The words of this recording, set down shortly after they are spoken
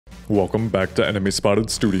Welcome back to Enemy Spotted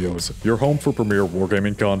Studios, your home for premier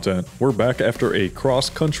wargaming content. We're back after a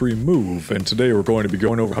cross-country move, and today we're going to be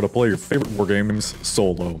going over how to play your favorite wargames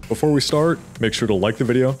solo. Before we start, make sure to like the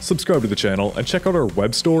video, subscribe to the channel, and check out our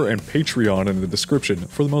web store and Patreon in the description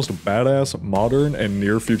for the most badass, modern, and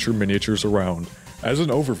near-future miniatures around. As an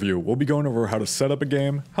overview, we'll be going over how to set up a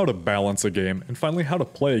game, how to balance a game, and finally how to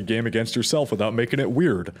play a game against yourself without making it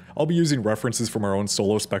weird. I'll be using references from our own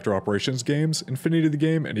solo Spectre Operations games, Infinity the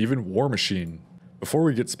Game, and even Warmachine. Before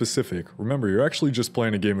we get specific, remember you're actually just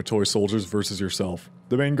playing a game of toy soldiers versus yourself.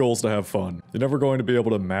 The main goal is to have fun. You're never going to be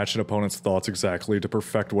able to match an opponent's thoughts exactly to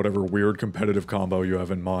perfect whatever weird competitive combo you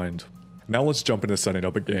have in mind. Now let's jump into setting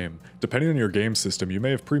up a game. Depending on your game system, you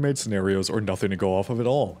may have pre-made scenarios or nothing to go off of at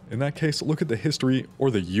all. In that case, look at the history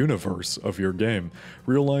or the universe of your game.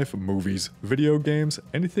 Real life, movies, video games,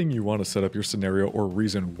 anything you want to set up your scenario or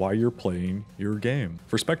reason why you're playing your game.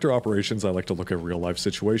 For Spectre Operations, I like to look at real life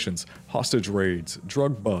situations, hostage raids,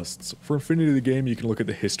 drug busts. For Infinity the Game, you can look at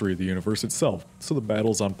the history of the universe itself, so the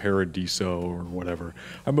battles on Paradiso or whatever.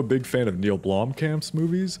 I'm a big fan of Neil Blomkamp's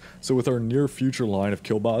movies, so with our near future line of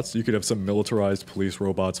killbots, you could have some militarized police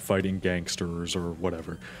robots fighting gangsters or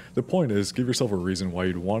whatever. The point is, give yourself a reason why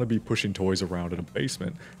you'd want to be pushing toys around in a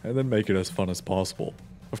basement, and then make it as fun as possible.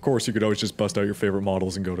 Of course, you could always just bust out your favorite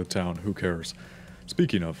models and go to town, who cares?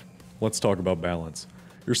 Speaking of, let's talk about balance.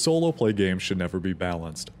 Your solo play game should never be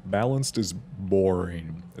balanced. Balanced is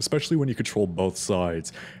boring, especially when you control both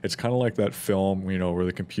sides. It's kind of like that film, where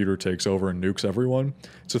the computer takes over and nukes everyone.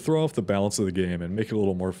 To throw off the balance of the game and make it a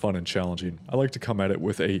little more fun and challenging, I like to come at it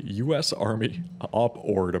with a US Army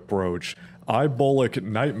op-ord approach. Eyebolic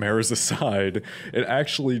nightmares aside, it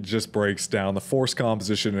actually just breaks down the force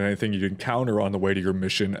composition and anything you'd encounter on the way to your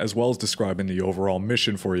mission, as well as describing the overall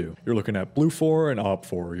mission for you. You're looking at Blue 4 and Op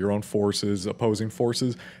 4, your own forces, opposing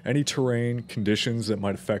forces, any terrain, conditions that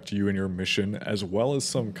might affect you and your mission, as well as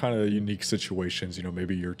some kind of unique situations,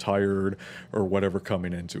 maybe you're tired or whatever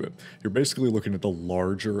coming into it. You're basically looking at the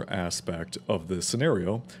larger aspect of the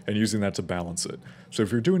scenario and using that to balance it. So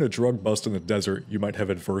if you're doing a drug bust in the desert, you might have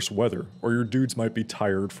adverse weather, or your dudes might be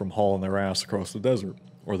tired from hauling their ass across the desert,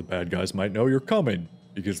 or the bad guys might know you're coming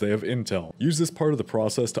because they have intel. Use this part of the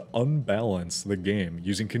process to unbalance the game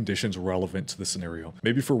using conditions relevant to the scenario.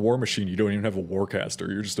 Maybe for Warmachine you don't even have a warcaster,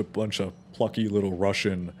 you're just a bunch of plucky little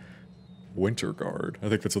Russian Winter Guard. I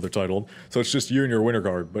think that's what they're titled. So it's just you and your Winter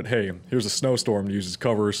Guard, but hey, here's a snowstorm to use as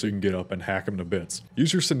cover so you can get up and hack them to bits.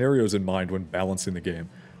 Use your scenarios in mind when balancing the game.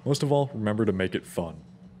 Most of all, remember to make it fun.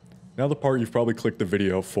 Now the part you've probably clicked the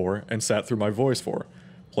video for and sat through my voice for,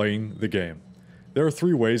 playing the game. There are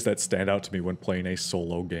 3 ways that stand out to me when playing a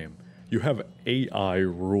solo game. You have AI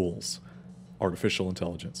rules, artificial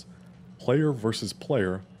intelligence, player versus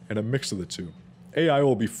player, and a mix of the two. AI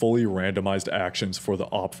will be fully randomized actions for the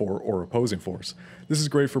Op 4 or opposing force. This is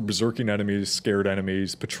great for berserking enemies, scared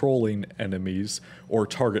enemies, patrolling enemies, or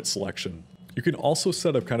target selection. You can also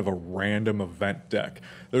set up kind of a random event deck.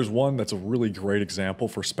 There's one that's a really great example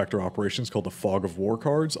for Spectre Operations called the Fog of War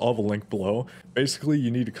cards. I'll have a link below. Basically,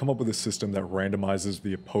 you need to come up with a system that randomizes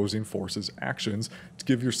the opposing force's actions to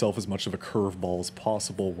give yourself as much of a curveball as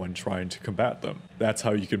possible when trying to combat them. That's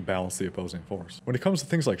how you can balance the opposing force. When it comes to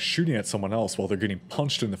things like shooting at someone else while they're getting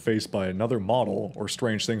punched in the face by another model or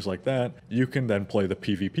strange things like that, you can then play the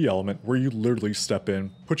PvP element where you literally step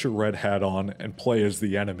in, put your red hat on, and play as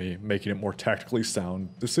the enemy, making it more tactically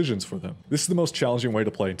sound decisions for them. This is the most challenging way to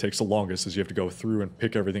play and takes the longest, as you have to go through and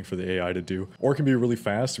pick everything for the AI to do, or it can be really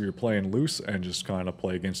fast if you're playing loose and just kind of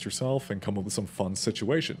play against yourself and come up with some fun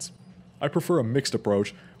situations. I prefer a mixed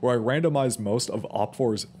approach where I randomize most of Op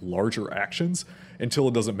 4's larger actions until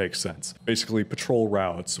it doesn't make sense. Basically patrol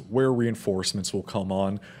routes, where reinforcements will come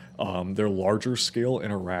on, their larger scale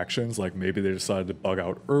interactions, like maybe they decided to bug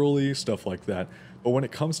out early, stuff like that. But when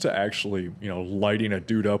it comes to actually, lighting a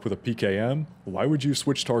dude up with a PKM, why would you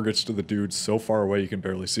switch targets to the dude so far away you can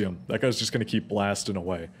barely see him? That guy's just going to keep blasting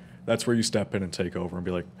away. That's where you step in and take over and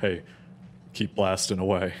be like, hey, keep blasting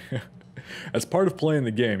away. As part of playing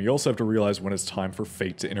the game, you also have to realize when it's time for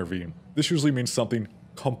fate to intervene. This usually means something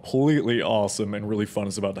completely awesome and really fun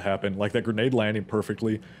is about to happen, like that grenade landing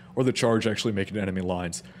perfectly, or the charge actually making enemy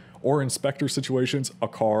lines. Or in Spectre situations, a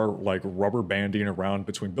car like rubber banding around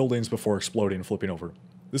between buildings before exploding and flipping over.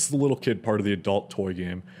 This is the little kid part of the adult toy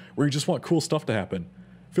game, where you just want cool stuff to happen.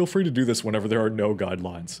 Feel free to do this whenever there are no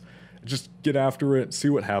guidelines. Just get after it, see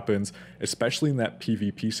what happens, especially in that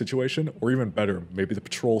PvP situation, or even better, maybe the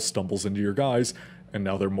patrol stumbles into your guys, and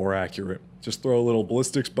now they're more accurate. Just throw a little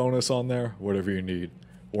ballistics bonus on there, whatever you need.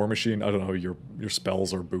 Warmachine, I don't know, your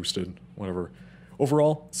spells are boosted, whatever.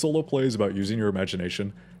 Overall, solo play is about using your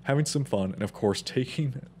imagination, having some fun, and of course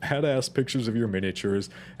taking badass pictures of your miniatures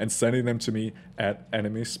and sending them to me at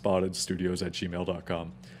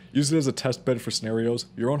enemyspotted@gmail.com. Use it as a test bed for scenarios,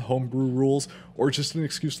 your own homebrew rules, or just an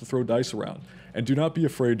excuse to throw dice around. And do not be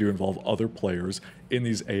afraid to involve other players in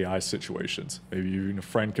these AI situations. Maybe even a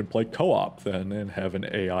friend can play co-op then and have an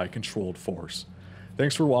AI controlled force.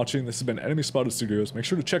 Thanks for watching. This has been Enemy Spotted Studios. Make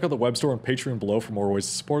sure to check out the web store and Patreon below for more ways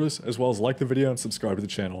to support us, as well as like the video and subscribe to the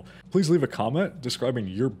channel. Please leave a comment describing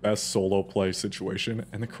your best solo play situation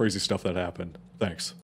and the crazy stuff that happened. Thanks.